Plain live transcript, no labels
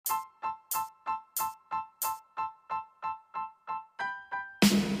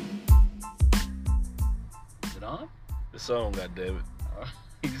song, goddammit.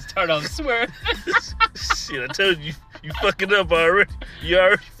 You start off swearing. Shit, I told you, you fucking up already. You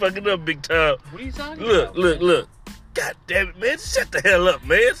already fucking up big time. What are you talking about? Look. God damn it, man. Shut the hell up,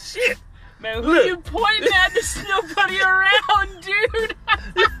 man. Shit. Man, who are you pointing at? There's nobody around, dude.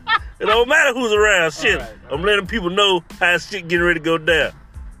 It don't matter who's around. Shit. All right. I'm letting people know how shit getting ready to go down.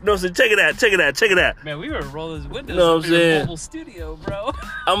 You know what I'm saying? Check it out. Man, we were rolling his windows Know what I'm in the saying? mobile studio, bro.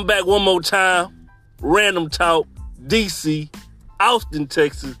 I'm back one more time. Random Talk, DC, Austin,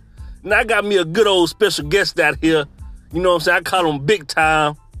 Texas. Now I got me a good old special guest out here. You know what I'm saying? I call him Big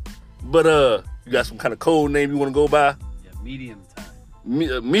Time. But you got some kind of code name you want to go by? Yeah, medium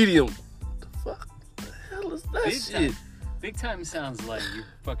time. Medium. What the fuck? The hell is that Big shit? time. Big time sounds like you're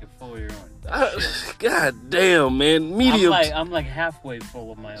fucking full of your own shit. God damn, man. Medium. I'm like halfway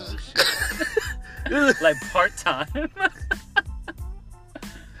full of my own shit. Like part time.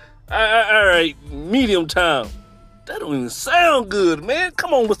 All right, medium time. That don't even sound good, man.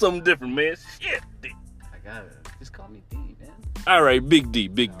 Come on with something different, man. Shit. I got it. Just call me D, man. All right, Big D.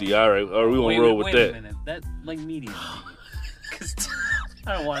 All right, we gonna roll with wait that. a minute. That like medium. Because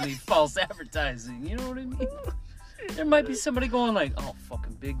I don't want any false advertising. You know what I mean? There might be somebody going like, "Oh,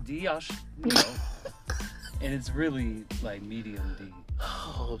 fucking Big D," you know, and it's really like medium D.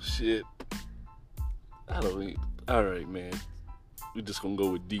 Oh shit. I don't even. All right, man. We just gonna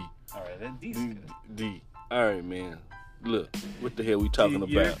go with D. All right, then D's good. D. All right, man. Look, what the hell we talking Dude,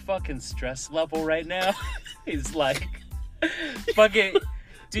 your about? fucking stress level right now is like fucking.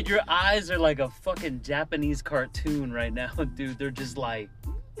 Dude, your eyes are like a fucking Japanese cartoon right now, dude. They're just like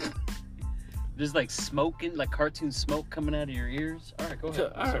smoking, like cartoon smoke coming out of your ears. All right, go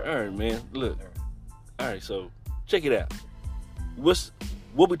ahead. All right, man. Look. All right, so check it out.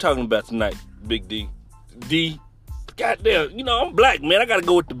 What we talking about tonight, Big D? D. Goddamn, you know I'm black, man. I gotta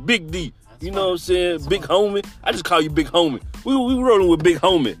go with the Big D. That's you fine. know what I'm saying? That's Big fine. homie. I just call you Big homie. We rolling with Big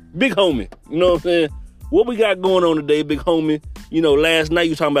homie. Big homie. You know what I'm saying? What we got going on today, Big homie? You know, last night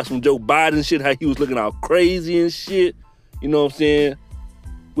you talking about some Joe Biden shit, how he was looking all crazy and shit. You know what I'm saying?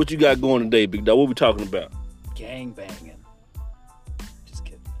 What you got going today, Big Dog? What we talking about? Gang banging. Just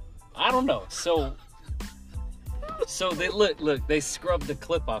kidding. I don't know. So they look. They scrubbed the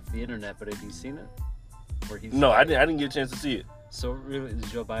clip off the internet, but have you seen it? Where he's No, I like- didn't get a chance to see it. So really,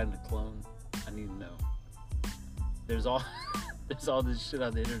 is Joe Biden a clone? I need to know. There's all this shit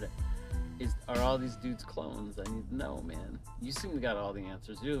on the internet. Are all these dudes clones? I need to know, man. You seem to got all the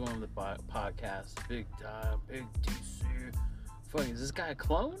answers. You're the one with the podcast. Big Time, Big TC. Fuck, is this guy a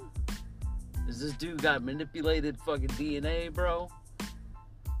clone? Is this dude got manipulated fucking DNA, bro?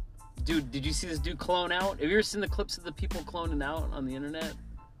 Dude, did you see this dude clone out? Have you ever seen the clips of the people cloning out on the internet?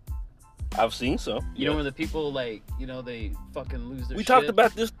 I've seen some. You know where the people, like, you know, they fucking lose their we shit? talked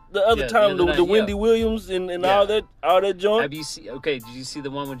about this the other Yeah, time, the other the night, Wendy yeah. Williams and Yeah. all that joint. Have you seen? Okay, did you see the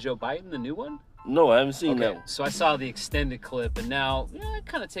one with Joe Biden, the new one? No, I haven't seen that Okay, one. so I saw the extended clip, and now I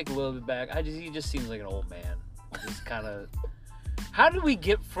kind of take a little bit back. He just seems like an old man. Just kind of. How did we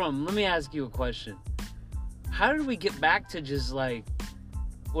get from? Let me ask you a question. How did we get back to just like,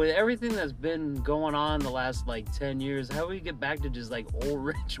 with everything that's been going on the last like 10 years? How do we get back to just like old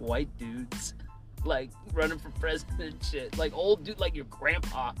rich white dudes, like running for president and shit? Like old dude, like your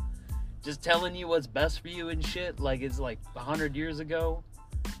grandpa, just telling you what's best for you and shit. Like it's like 100 years ago.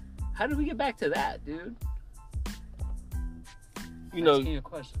 How did we get back to that, dude? You know, Asking you a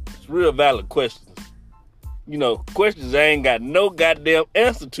question. it's real valid questions. You know, questions I ain't got no goddamn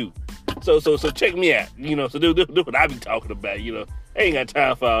answer to. So check me out. You know, so this what I be talking about. You know, I ain't got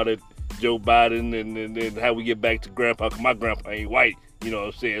time for all that Joe Biden and how we get back to Grandpa. 'Cause my grandpa ain't white. You know what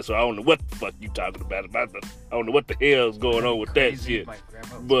I'm saying? So I don't know what the fuck you talking about. I don't know what the hell's going on with that Crazy shit. if my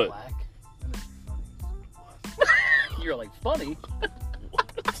grandpa was But- black. That'd be funny. You're like funny,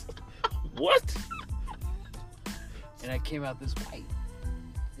 What? and I came out this white.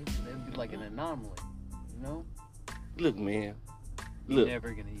 They'd be like an anomaly, you know? Look, man. You're Look. never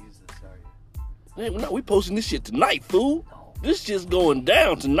gonna use this, are you? Man, no, we posting this shit tonight, fool. No. This shit's going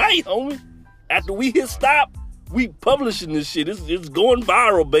down tonight, homie. After we hit stop, we publishing this shit. It's going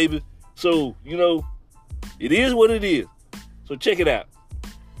viral, baby. So, you know, it is what it is. So check it out.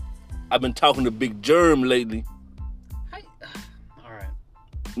 I've been talking to Big Germ lately, All right.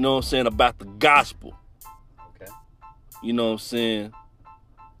 you know what I'm saying, about the gospel. Okay. You know what I'm saying?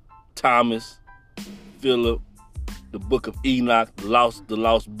 Thomas, Philip, the book of Enoch, the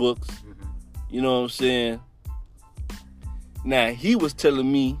lost books. Mm-hmm. You know what I'm saying? Now, he was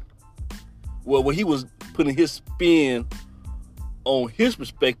telling me, well, when he was putting his spin on his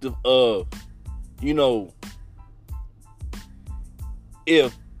perspective of, you know,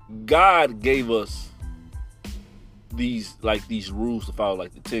 if God gave us these rules to follow,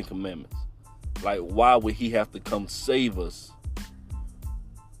 like the Ten Commandments. Like, why would he have to come save us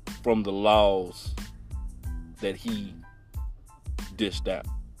from the laws that he dished out?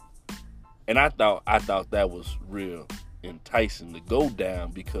 And I thought that was real enticing to go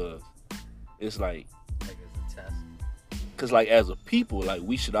down, because it's like it's a test. Because like as a people, like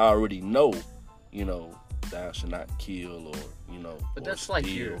we should already know, thou shalt not kill, or But or that's like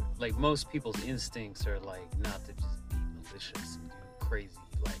steal. like most people's instincts are like not to just be malicious and do crazy,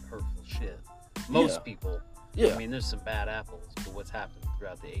 like hurtful shit. Most people. Yeah. I mean, there's some bad apples, but what's happened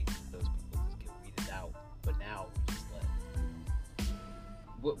throughout the ages, those people just get weeded out. But now we just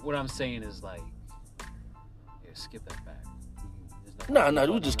let. What I'm saying is like, skip that back. No,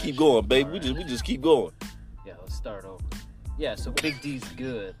 we just keep going, baby. Right. We just keep going. Yeah, let's start over. Yeah, so Big D's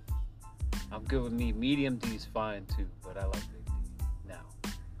good. I'm good with me. Medium D's fine too, but I like Big D now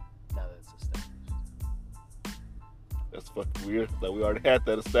that it's established. That's fucking weird. Like we already had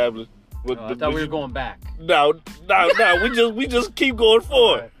that established. But, I thought we were going back. No. We just keep going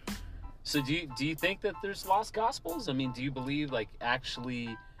forward. Right. So do you think that there's lost gospels? I mean, do you believe like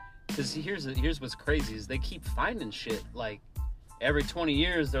actually? Because here's what's crazy is they keep finding shit. Like every 20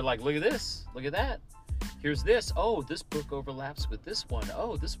 years, they're like, look at this, look at that. Here's this. Oh, this book overlaps with this one.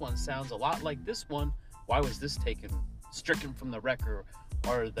 Oh, this one sounds a lot like this one. Why was this stricken from the record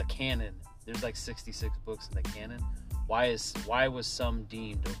or the canon? There's like 66 books in the canon. Why was some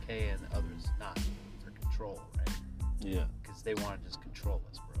deemed okay and others not for control, right? Yeah. Because they want to just control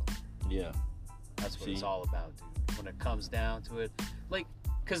us, bro. Yeah. That's what it's all about, dude. When it comes down to it, like,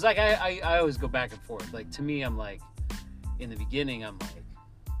 because like I always go back and forth. Like to me, I'm like, in the beginning, I'm like,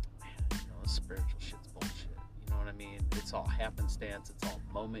 man, spiritual shit's bullshit. You know what I mean? It's all happenstance. It's all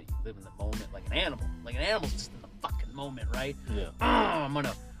moment. You live in the moment like an animal. Like an animal's just in the fucking moment, right? Yeah. I'm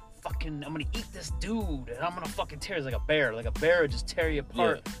gonna eat this dude, and I'm gonna fucking tear. It's like a bear. Like a bear would just tear you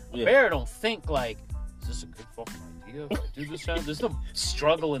apart. Yeah. A bear don't think like, is this a good fucking idea? If I do this, there's no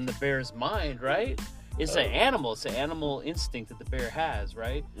struggle in the bear's mind, right? It's an animal. It's an animal instinct that the bear has,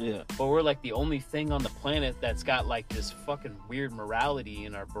 right? Yeah. But we're like the only thing on the planet that's got like this fucking weird morality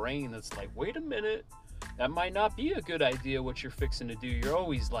in our brain that's like, wait a minute, that might not be a good idea what you're fixing to do. You're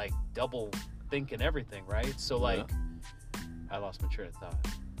always like double thinking everything, right? So like, I lost my train of thought.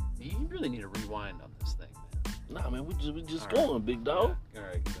 You really need to rewind on this thing, man. Nah, man, we just going, big dog. All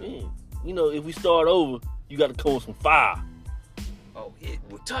right. Yeah. If we start over, you got to come with some fire. Oh,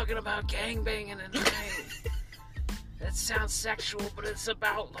 we're talking about gangbanging tonight. That sounds sexual, but it's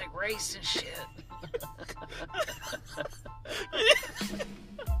about like race and shit.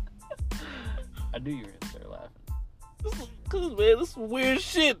 I knew you were gonna start laughing. Cause man, this is some weird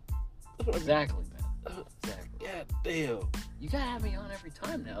shit. Exactly, man. Exactly. God damn. You gotta have me on every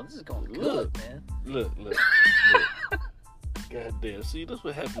time now. This is going good, man. Look. God damn. See, that's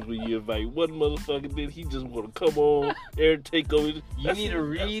what happens when you invite one motherfucker, then he just want to come on and take over. You need to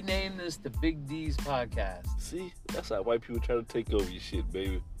rename this the Big D's podcast. See, that's how white people try to take over your shit,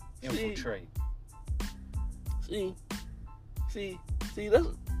 baby. Infiltrate. See,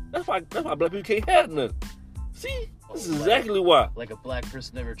 that's why black people can't have nothing. See, this is exactly why. Like a black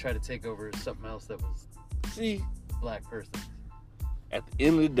person never tried to take over something else that was a black person. At the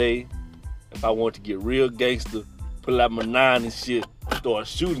end of the day, if I want to get real gangster, pull out my 9 and shit, start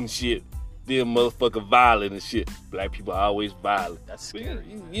shooting shit, then motherfucker violent and shit. Black people are always violent. That's scary.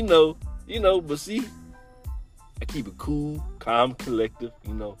 You know, but see, I keep it cool, calm, collective,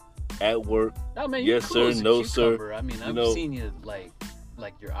 at work. Oh, man, yes, cool sir, no, sir. I mean, I've seen you, like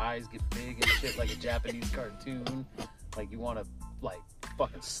your eyes get big and shit like a Japanese cartoon. Like you want to, like,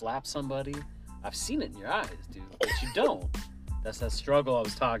 fucking slap somebody. I've seen it in your eyes, dude, but you don't. That's that struggle I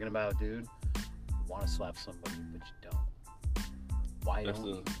was talking about, dude. You want to slap somebody, but you don't. Why don't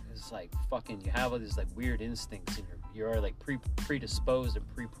you? It's like fucking, you have all these like weird instincts and you're like predisposed and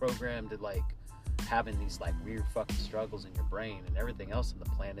pre-programmed to like having these like weird fucking struggles in your brain, and everything else on the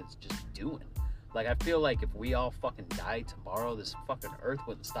planet's just doing. Like I feel like if we all fucking died tomorrow, this fucking earth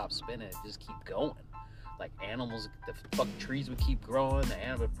wouldn't stop spinning. It'd just keep going. Like animals, the fucking trees would keep growing. The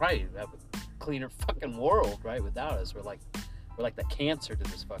animals would probably have a cleaner fucking world, right? Without us, we're like the cancer to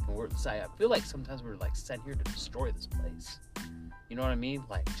this fucking world. So I feel like sometimes we're like sent here to destroy this place. You know what I mean?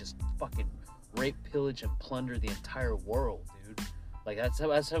 Like just fucking rape, pillage, and plunder the entire world, dude. Like that's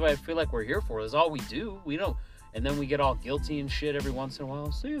how I feel like we're here for. That's all we do. We don't, and then we get all guilty and shit every once in a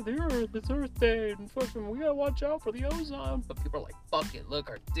while. See the Earth, it's Earth Day, and fucking we gotta watch out for the ozone. But people are like, fuck it. Look,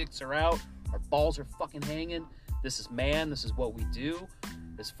 our dicks are out, our balls are fucking hanging. This is man. This is what we do.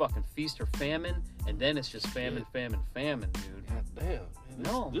 It's fucking feast or famine, and then it's just famine, dude. God damn,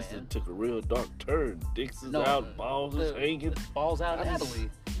 man. This man. took a real dark turn. Dicks is out, balls is hanging. Balls out, Natalie.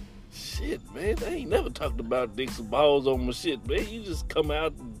 Shit, man. They ain't never talked about dicks and balls on my shit, man. You just come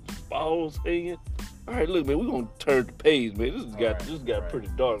out and balls hanging. All right, look, man, we're going to turn the page, man. This got pretty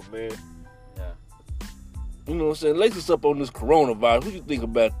dark, man. Yeah. You know what I'm saying? Lace us up on this coronavirus. What do you think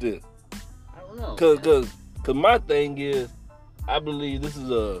about this? I don't know. Cause my thing is, I believe this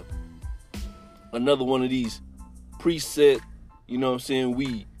is another one of these preset, you know what I'm saying?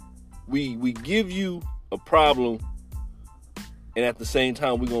 We give you a problem, and at the same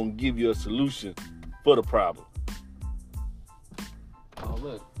time, we're going to give you a solution for the problem. Oh,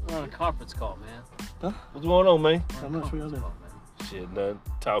 look. We're on a conference call, man. Huh? What's going on, man? How much we on there? Shit, nothing.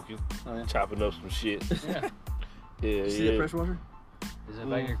 Talking. Oh, yeah. Chopping up some shit. Yeah. Yeah, See that fresh water? Is it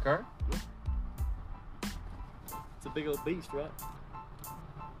by your car? It's a big old beast, right?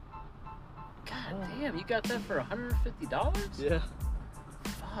 God damn, you got that for $150? Yeah.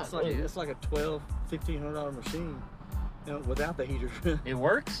 Fuck, It's like a $1,500 machine, you know, without the heater. It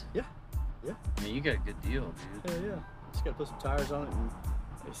works? Yeah. Yeah. Man, you got a good deal, dude. Yeah. Just gotta put some tires on it, and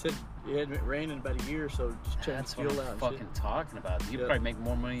they said it hadn't rained in about a year, so just change That's the what fuel I'm out. fucking talking about. You probably make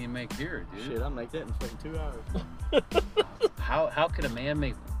more money than you make here, dude. Shit, I'll make that in fucking 2 hours. How could a man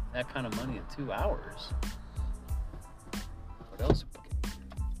make that kind of money in 2 hours? What else?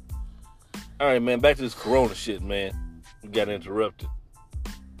 All right, man, back to this corona shit, man. We got interrupted.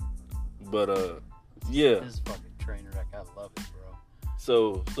 But, yeah. This is fucking train wreck. I love it, bro.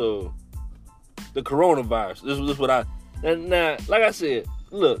 So the coronavirus. This is what now, like I said,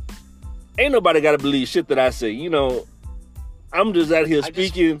 look, ain't nobody got to believe shit that I say. You know, I'm just out here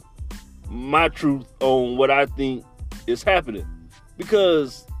speaking my truth on what I think is happening.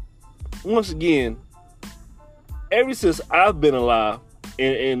 Because, once again, ever since I've been alive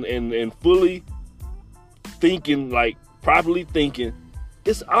and fully thinking, like, properly thinking,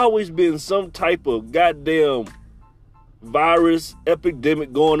 it's always been some type of goddamn virus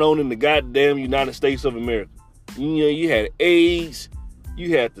epidemic going on in the goddamn United States of America. You know, you had AIDS,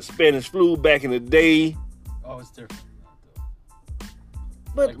 you had the Spanish flu back in the day. Oh, it's different.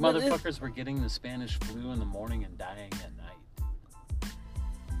 But motherfuckers were getting the Spanish flu in the morning and dying at night.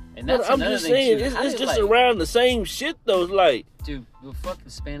 And that's I'm just saying, it's just around the same shit though. It's like, dude, the fucking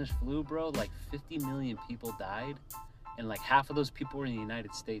Spanish flu, bro, like 50 million people died, and like half of those people were in the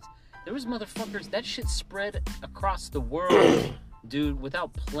United States. There was motherfuckers, that shit spread across the world, dude,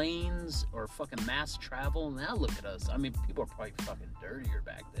 without planes or fucking mass travel. Now look at us. I mean, people are probably fucking dirtier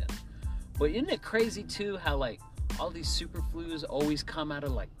back then. But isn't it crazy too how like all these super flus always come out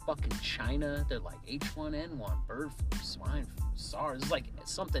of like fucking China? They're like H1N1, bird flu, swine flu, SARS. It's like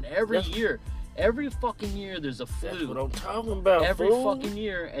something every year. Every fucking year there's a flu. That's what I'm talking about. Every fucking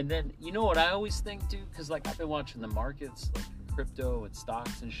year. And then, you know what I always think, dude? Because like I've been watching the markets, like crypto and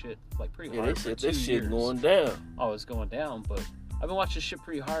stocks and shit, like pretty hard for 2 years. This shit going down. Oh, it's going down, but I've been watching shit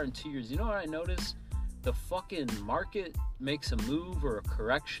pretty hard in 2 years. You know what I noticed? The fucking market makes a move or a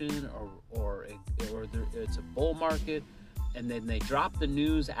correction or it's a bull market, and then they drop the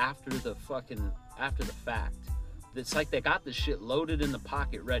news after the fact. It's like they got the shit loaded in the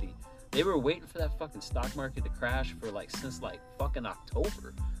pocket ready. They were waiting for that fucking stock market to crash for like since like fucking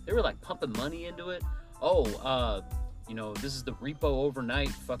October. They were like pumping money into it. Oh, you know, this is the repo overnight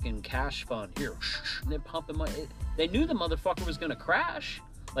fucking cash fund here. And they're pumping money. They knew the motherfucker was gonna crash.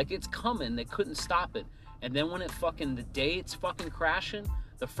 Like, it's coming. They couldn't stop it. And then when the day it's fucking crashing,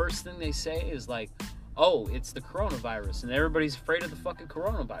 the first thing they say is like, oh, it's the coronavirus. And everybody's afraid of the fucking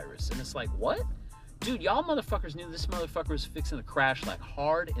coronavirus. And it's like, what? Dude, y'all motherfuckers knew this motherfucker was fixing to crash like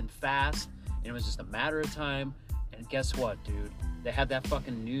hard and fast. And it was just a matter of time. And guess what, dude? They had that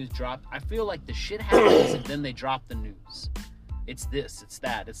fucking news dropped. I feel like the shit happens and then they drop the news. It's this, it's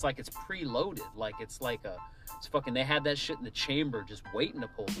that. It's like it's preloaded. Like it's fucking, they had that shit in the chamber just waiting to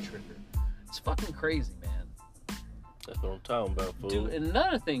pull the trigger. It's fucking crazy, man. That's what I'm talking about, fool. Dude, and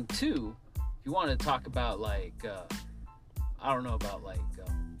another thing, too, if you want to talk about, like, I don't know, about, like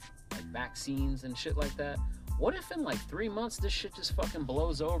vaccines and shit like that, what if in, like, 3 months this shit just fucking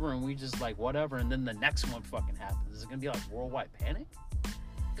blows over and we just, like, whatever, and then the next one fucking happens? Is it going to be, like, worldwide panic?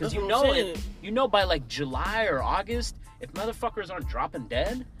 Because you know by, like, July or August, if motherfuckers aren't dropping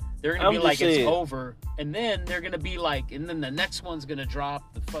dead, they're going to be like, it's over. And then they're going to be like, and then the next one's going to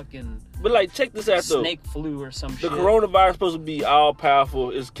drop the fucking... But, like, check this out, though. Snake flu or some shit. The coronavirus supposed to be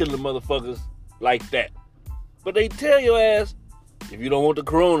all-powerful. It's killing motherfuckers like that. But they tell your ass, if you don't want the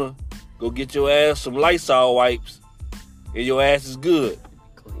corona, go get your ass some Lysol wipes, and your ass is good.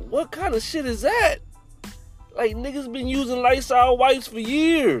 What kind of shit is that? Like, niggas been using Lysol wipes for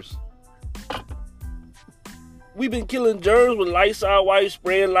years. We've been killing germs with Lysol wipes,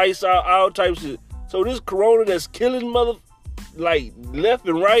 spraying Lysol, all types of shit. So this corona that's killing like, left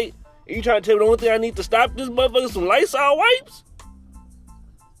and right, and you trying to tell me the only thing I need to stop this motherfucker is some Lysol wipes?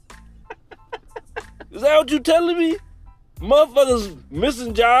 Is that what you telling me? Motherfuckers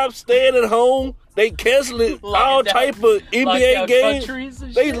missing jobs, staying at home, they canceling all type of NBA games.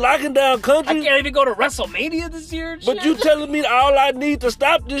 They locking down countries. I can't even go to WrestleMania this year. But shit. you telling me all I need to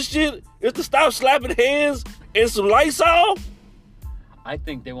stop this shit is to stop slapping hands and some Lysol? I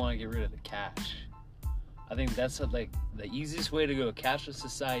think they want to get rid of the cash. I think that's the easiest way to go to cashless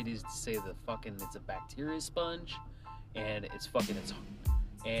society is to say it's a bacteria sponge, and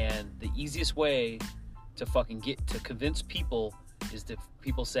and the easiest way to convince people is that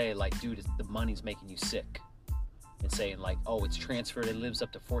people say like, dude, the money's making you sick, and saying like, oh, it's transferred, it lives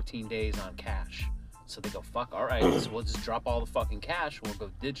up to 14 days on cash. So they go, fuck, all right, so we'll just drop all the fucking cash and we'll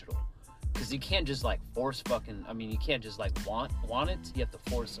go digital. Because you can't just like force you can't just like want it. You have to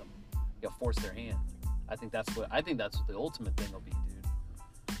force them. You have to force their hand. I think that's what the ultimate thing will be,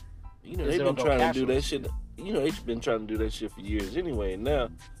 dude. You know, they've been trying to do that shit. You know, they've been trying to do that shit for years anyway. And now,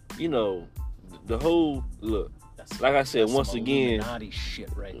 you know, the whole look. Like I said, once again, Illuminati shit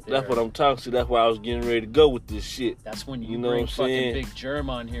right there. That's what I'm talking to. That's why I was getting ready to go with this shit. That's when you know bring what I'm fucking saying? Big Germ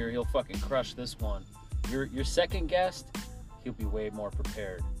on here. He'll fucking crush this one. Your second guest, he'll be way more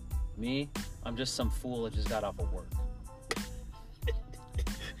prepared. Me, I'm just some fool that just got off of work.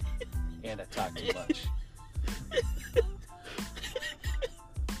 And I talk too much.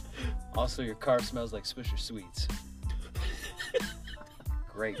 Also, your car smells like Swisher Sweets.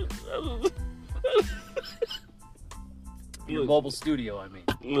 Great. Your mobile studio, I mean.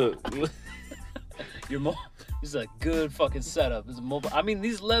 Look. This is a good fucking setup. This is mobile. I mean,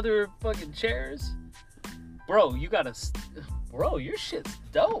 these leather fucking chairs. Bro, Bro, your shit's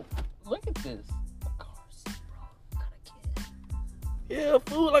dope. Look at this. Of course, bro. Got a kid. Yeah,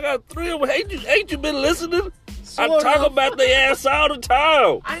 fool, I got 3 of them. Ain't you been listening? Sort I talk of. about their ass all the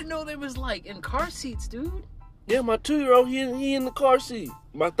time. I didn't know they was like in car seats, dude. Yeah, my 2-year-old, he in the car seat.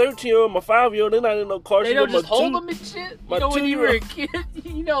 My 13-year-old, my 5-year-old, they're not in no car seat. They don't But just hold them and shit. my You know, when you were a 2-year-old kid,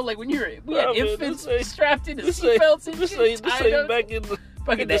 you know, like when we had man, infants this ain't- strapped into This seatbelts and this shit. ain't tied up. back in the,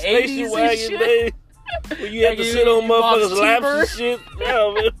 Fucking in the the station 80s and wagon shit. days. When you had to Like sit on you walk motherfuckers' laps and T-bird. shit.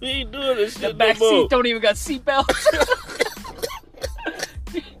 Yeah, man, we ain't doing this The shit back no more. seat don't even got seatbelts.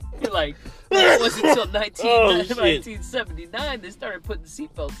 You're like, it wasn't until Oh, shit. 1979 they started putting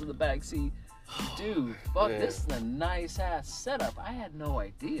seatbelts in the back seat. Dude, fuck, Man. this is a nice ass setup. I had no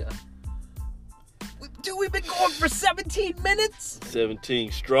idea. Dude, we've been going for 17 minutes.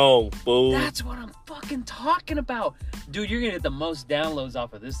 17 strong, fool. That's what I'm fucking talking about. Dude, you're gonna get the most downloads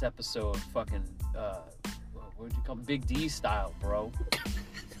off of this episode. Fucking, what'd you call it? Big D style, bro.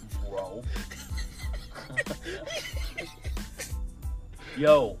 Bro.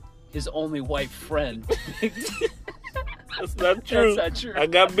 Yo, his only white friend. That's not true. That's not true. I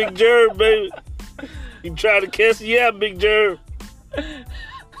got Big Germ, baby. You trying to catch me out, Big Germ. God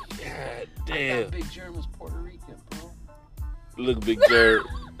I damn. thought Big Germ was Puerto Rican, bro. Look, Big Germ.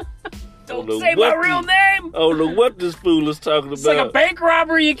 Don't know say my what real the- name. I don't know what this fool is talking It's like a about. bank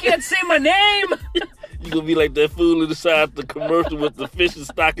robbery. You can't say my name. You gonna be like that fool inside the commercial with the fishing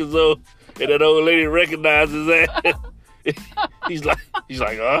stockings on, and that old lady recognizes that. he's like,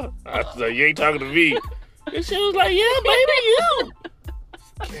 huh? I said, you ain't talking to me. And she was like, yeah, baby, you.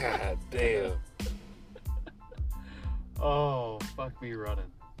 God damn. Oh, fuck me running.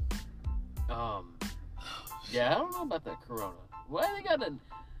 Yeah, I don't know about that corona. Why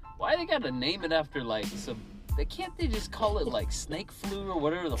they gotta name it after like some? They just call it like snake flu or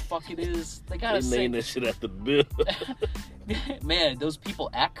whatever the fuck it is. They gotta They say. named that shit after the bill. Man, those people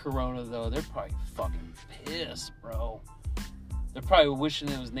at Corona though, they're probably fucking pissed, bro. They're probably wishing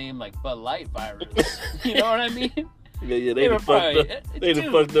it was named like Bud Light virus. You know what I mean? Yeah, They they were done fucked probably- up. They done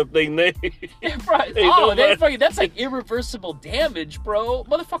dude. fucked up their name. They're probably, Hey, nobody- that's like irreversible damage, bro.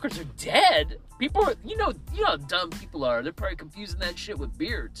 Motherfuckers are dead. People are, you know how dumb people are. They're probably confusing that shit with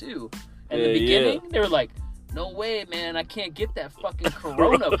beer too. In the Yeah, beginning, they were like, "No way, man! I can't get that fucking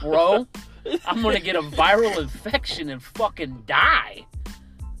corona, bro. I'm gonna get a viral infection and fucking die."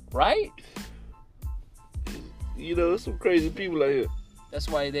 Right? You know, there's some crazy people out here. That's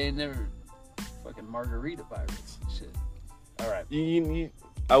why they never fucking margarita virus and shit. All right.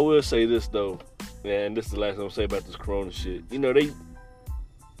 I will say this though, and this is the last thing I'm gonna say about this corona shit. You know,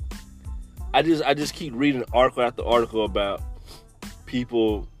 I just keep reading article after article about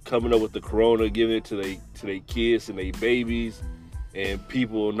people coming up with the corona, giving it to their kids and their babies, and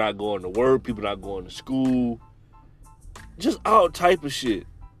people not going to work, people not going to school, just all type of shit.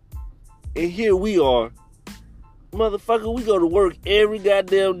 And here we are, motherfucker, we go to work every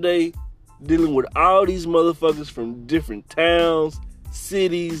goddamn day dealing with all these motherfuckers from different towns,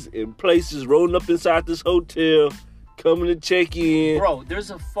 cities, and places rolling up inside this hotel, coming to check in. Bro,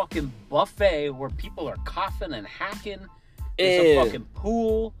 there's a fucking buffet where people are coughing and hacking. There's a fucking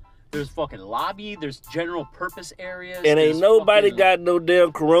pool. There's fucking lobby. There's general purpose areas. And ain't nobody got no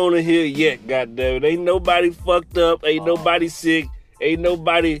damn corona here yet, goddamn it. Ain't nobody fucked up. Ain't nobody sick. Ain't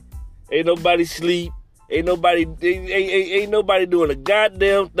nobody sleep. Ain't nobody doing a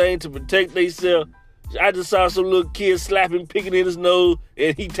goddamn thing to protect themselves. I just saw some little kid slapping, picking in his nose,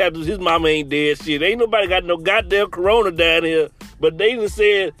 and he tapped his mama ain't dead shit. Ain't nobody got no goddamn corona down here. But they done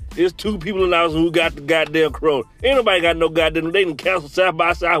said there's 2 people in the house who got the goddamn corona. Ain't nobody got no goddamn, they done canceled South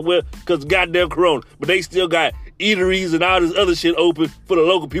by Southwest because goddamn corona. But they still got eateries and all this other shit open for the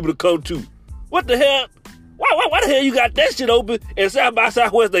local people to come to. What the hell? Why the hell you got that shit open and South by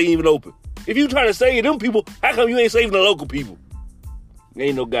Southwest ain't even open? If you trying to save them people, how come you ain't saving the local people?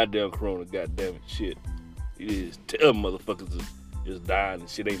 Ain't no goddamn corona, goddamn it, shit. It is. Tell motherfuckers is dying and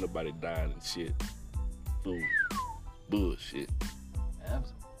shit. Ain't nobody dying and shit. Fool. Bullshit. That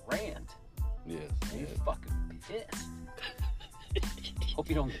was a rant. Yes. You fucking pissed. Hope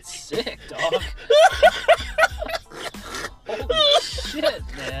you don't get sick, dog. Holy shit,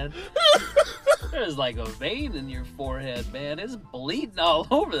 man. There's like a vein in your forehead, man. It's bleeding all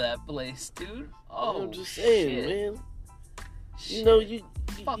over that place, dude. Oh, I'm just saying, shit. man. Shit. You know, you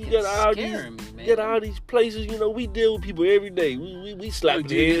got all these places. You know, we deal with people every day. We slap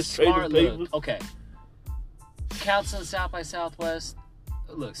their heads, trade the papers. Okay. Counts in South by Southwest.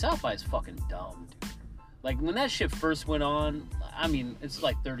 Look, South by is fucking dumb, dude. Like when that shit first went on, I mean, it's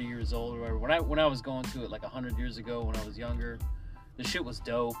like 30 years old or whatever. When I was going to it like 100 years ago when I was younger, the shit was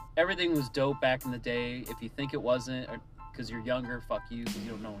dope. Everything was dope back in the day. If you think it wasn't, because you're younger, fuck you, because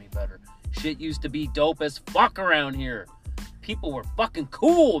you don't know any better. Shit used to be dope as fuck around here. People were fucking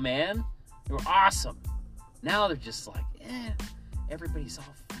cool, man. They were awesome. Now they're just like, everybody's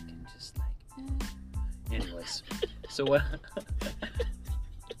all fucking just like, Anyways, so what?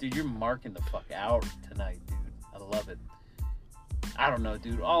 Dude, you're marking the fuck out tonight, dude. I love it. I don't know,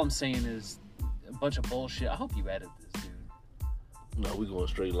 dude. All I'm saying is a bunch of bullshit. I hope you edit this, dude. No, we going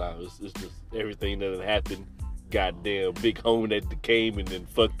straight live. It's just everything that had happened. Goddamn big homie that came and then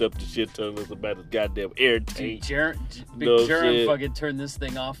fucked up the shit, telling us about his goddamn air tank. Dude, Big Jerem fucking turned this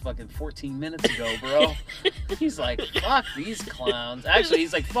thing off fucking 14 minutes ago, bro. He's like, fuck these clowns. Actually,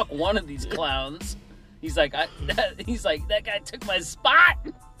 he's like, fuck one of these clowns. He's like, that guy took my spot.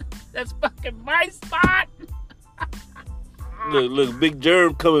 That's fucking my spot. Look, Big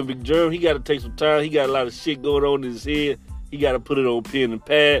Jerem coming. Big Jerem, he got to take some time. He got a lot of shit going on in his head. He got to put it on pen and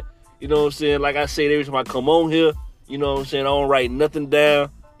pad. You know what I'm saying? Like I said, every time I come on here, you know what I'm saying, I don't write nothing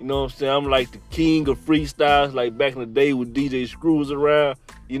down. You know what I'm saying? I'm like the king of freestyles, like back in the day with DJ Screw was around.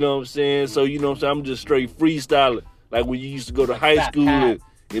 You know what I'm saying? So, you know what I'm saying? I'm just straight freestyling. Like when you used to go to high school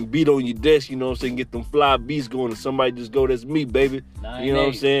and beat on your desk, you know what I'm saying? Get them fly beats going and somebody just go, that's me, baby. 9-8. You know what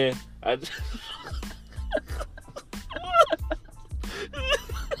I'm saying? I just...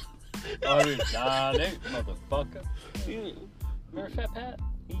 9-8, motherfucker. Remember Fat Pat?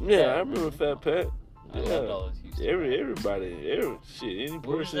 Yeah, I remember Fat Pat. Yeah, everybody, shit, any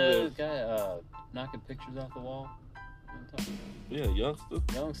person. Who's the guy knocking pictures off the wall? Yeah,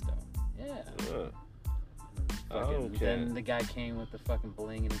 Youngster. Yeah. Okay. Then the guy came with the fucking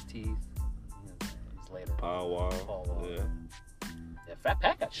bling in his teeth. He's later. Paul Wall. Yeah, Fat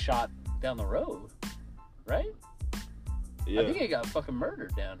Pat got shot down the road, right? Yeah. I think he got fucking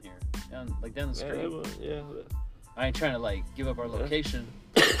murdered down here, down the street. Yeah. I ain't trying to like give up our location.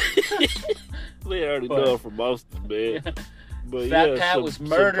 They already know from Austin, man. Yeah. But Fat Pat was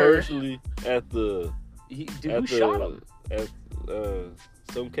murdered. Personally, at the who shot him? At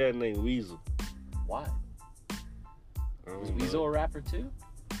some cat named Weasel. Why? Was Weasel a rapper too?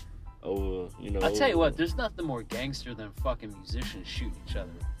 I'll tell you what, there's nothing more gangster than fucking musicians shooting each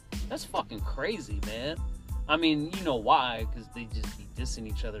other. That's fucking crazy, man. I mean, you know why? Because they just be dissing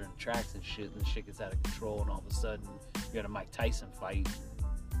each other in tracks and shit, and the shit gets out of control, and all of a sudden you got a Mike Tyson fight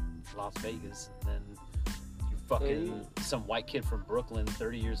in Las Vegas, and then you fucking some white kid from Brooklyn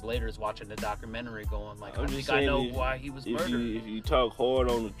 30 years later is watching the documentary going like, I know why he was murdered. If you talk hard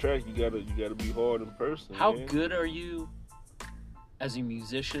on the track, you gotta be hard in person. How good are you as a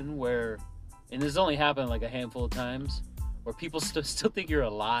musician where, and this only happened like a handful of times, where people still think you're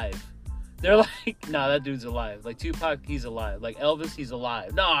alive. They're like, nah, that dude's alive. Like Tupac, he's alive. Like Elvis, he's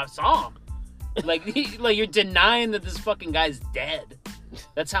alive. No, I saw him. Like you're denying that this fucking guy's dead.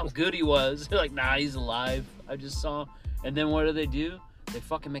 That's how good he was. They're like, nah, he's alive. I just saw. And then what do? They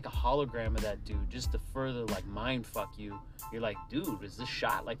fucking make a hologram of that dude just to further like mind fuck you. You're like, dude, is this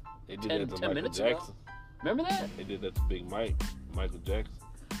shot like They did 10 that to Michael minutes Jackson. ago? Remember that? They did that to Big Mike, Michael Jackson.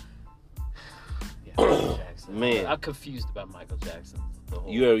 Yeah, Michael Jackson. Man. I'm confused about Michael Jackson. The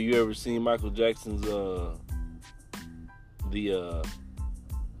whole You ever seen Michael Jackson's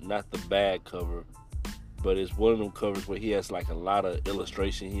not the bad cover, but it's one of them covers where he has like a lot of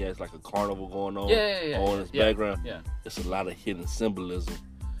illustration. He has like a carnival going on on his background. Yeah. It's a lot of hidden symbolism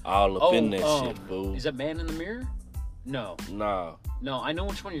all up in that shit, fool. Is that Man in the Mirror? No. Nah. No, I know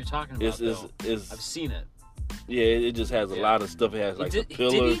which one you're talking about, It's I've seen it. yeah, it just has a lot of stuff. It has like the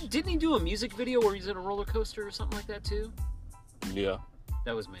pillars. Didn't he do a music video where he's in a roller coaster or something like that too? Yeah.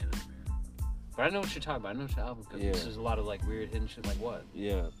 That was Man in the Mirror. But I know what you're talking about. I know what your album covers. Yeah. There's a lot of like weird hidden shit. Like what?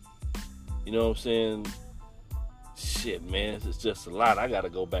 Yeah. You know what I'm saying? Shit, man, it's just a lot. I gotta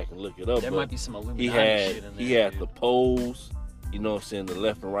go back and look it up. There but might be some Illuminati he had shit in there. he had dude. the poles. You know what I'm saying? The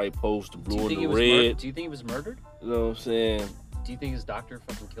left and right poles, the blue and the red. Do you think he was murdered? You know what I'm saying? Do you think his doctor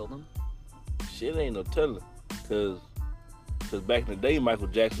fucking killed him? Shit ain't no telling. Cause back in the day, Michael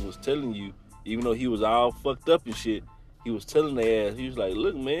Jackson was telling you, even though he was all fucked up and shit, he was telling their ass, he was like,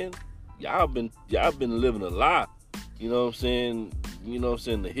 look, man, y'all been living a lie. You know what I'm saying? You know what I'm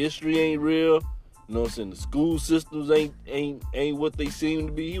saying? The history ain't real. You know what I'm saying? The school systems ain't what they seem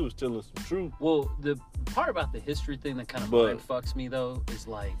to be. He was telling some truth. Well, the part about the history thing that kind of mind fucks me though is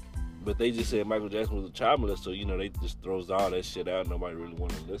like, but they just said Michael Jackson was a child molester, so you know they just throws all that shit out. Nobody really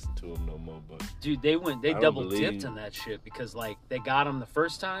want to listen to him no more. But dude, they double dipped on that shit because like they got him the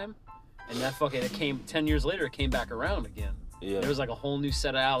first time, and that fucking it came 10 years later. It came back around again. Yeah, there was like a whole new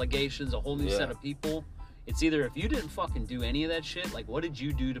set of allegations, a whole new set of people. It's either if you didn't fucking do any of that shit, like what did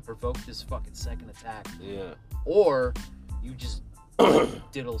you do to provoke this fucking second attack? Yeah, or you just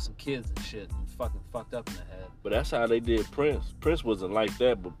diddle some kids and shit and fucking fucked up in the head. But that's how they did Prince. Prince wasn't like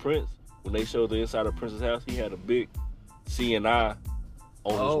that, but Prince, when they showed the inside of Prince's house, he had a big CNI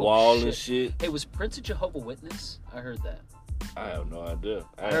on his wall and shit. Hey, was Prince a Jehovah's Witness? I heard that. I have no idea.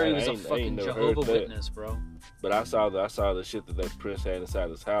 I heard he was a fucking Jehovah's Witness, bro. But I saw the shit that Prince had inside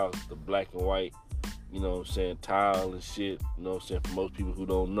his house, the black and white, you know what I'm saying, tile and shit. You know what I'm saying? For most people who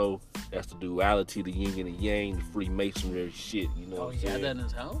don't know, that's the duality, the yin and the yang, the Freemasonry shit. You know what I'm saying? Oh, he had that in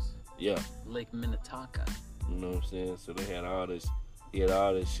his house? Yeah. Lake Minnetonka. You know what I'm saying? So they had all this, he had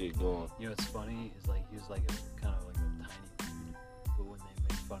all this shit going. You know what's funny is like he was like a kind of like a tiny dude, but when they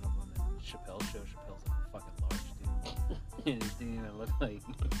made fun of him in Chappelle's show, Chappelle's like a fucking large dude. And he didn't even look like,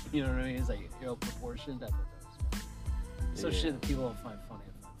 you know what I mean? He's like ill proportioned. I thought that was funny. So shit that people don't find funny,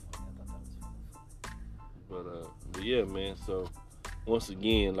 I find funny. I thought that was funny. But yeah, man. So once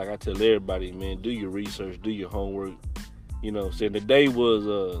again, like I tell everybody, man, do your research, do your homework. You know what I'm saying? Today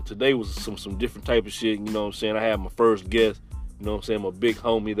was some different type of shit. You know what I'm saying? I had my first guest. You know what I'm saying? My big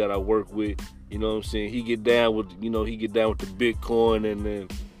homie that I work with. You know what I'm saying? He get down with the Bitcoin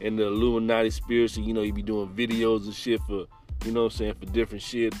and the Illuminati spirits. You know, he be doing videos and shit for, you know what I'm saying, for different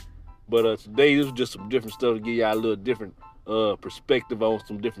shit. But today this was just some different stuff to give y'all a little different perspective on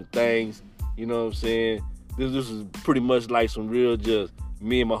some different things. You know what I'm saying? This is pretty much like some real just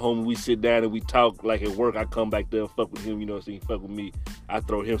me and my homie, we sit down and we talk like at work. I come back there and fuck with him, you know what I'm saying? He fuck with me. I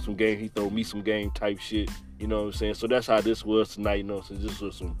throw him some game, he throw me some game type shit. You know what I'm saying? So that's how this was tonight, you know what I'm saying? This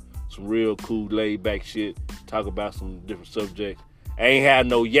was some real cool laid back shit. Talk about some different subjects. I ain't had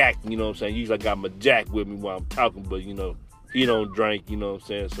no yak, you know what I'm saying? Usually I got my jack with me while I'm talking, but you know, he don't drink, you know what I'm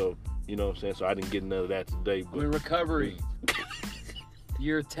saying? So, you know what I'm saying? So I didn't get none of that today. But I'm in recovery.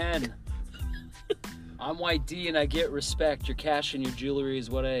 Year 10. I'm White D and I get respect. Your cash and your jewelry is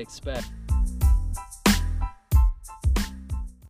what I expect.